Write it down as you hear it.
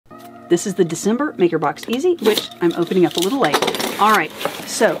This is the December Makerbox Easy, which I'm opening up a little late. All right,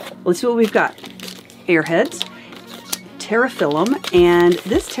 so let's see what we've got. Airheads, Terrafilm, and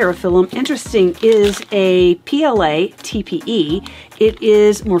this Terrafilm, interesting, is a PLA TPE. It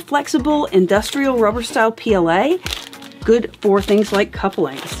is more flexible, industrial rubber style PLA, good for things like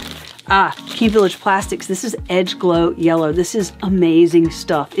couplings. Key Village Plastics, this is Edge Glow Yellow. This is amazing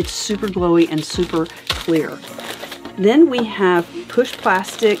stuff. It's super glowy and super clear. Then we have Push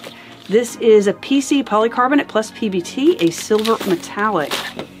Plastic. This is a PC polycarbonate plus PBT, a silver metallic.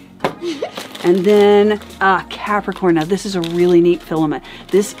 And then Capricorn. Now this is a really neat filament.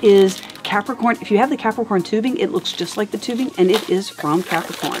 This is Capricorn. If you have the Capricorn tubing, it looks just like the tubing, and it is from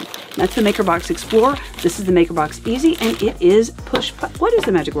Capricorn. That's the Makerbox Explorer. This is the Makerbox Easy, and it is what is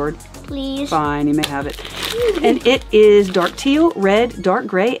the magic word? Please. Fine, you may have it. And it is dark teal, red, dark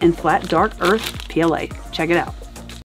gray, and flat dark earth PLA. Check it out.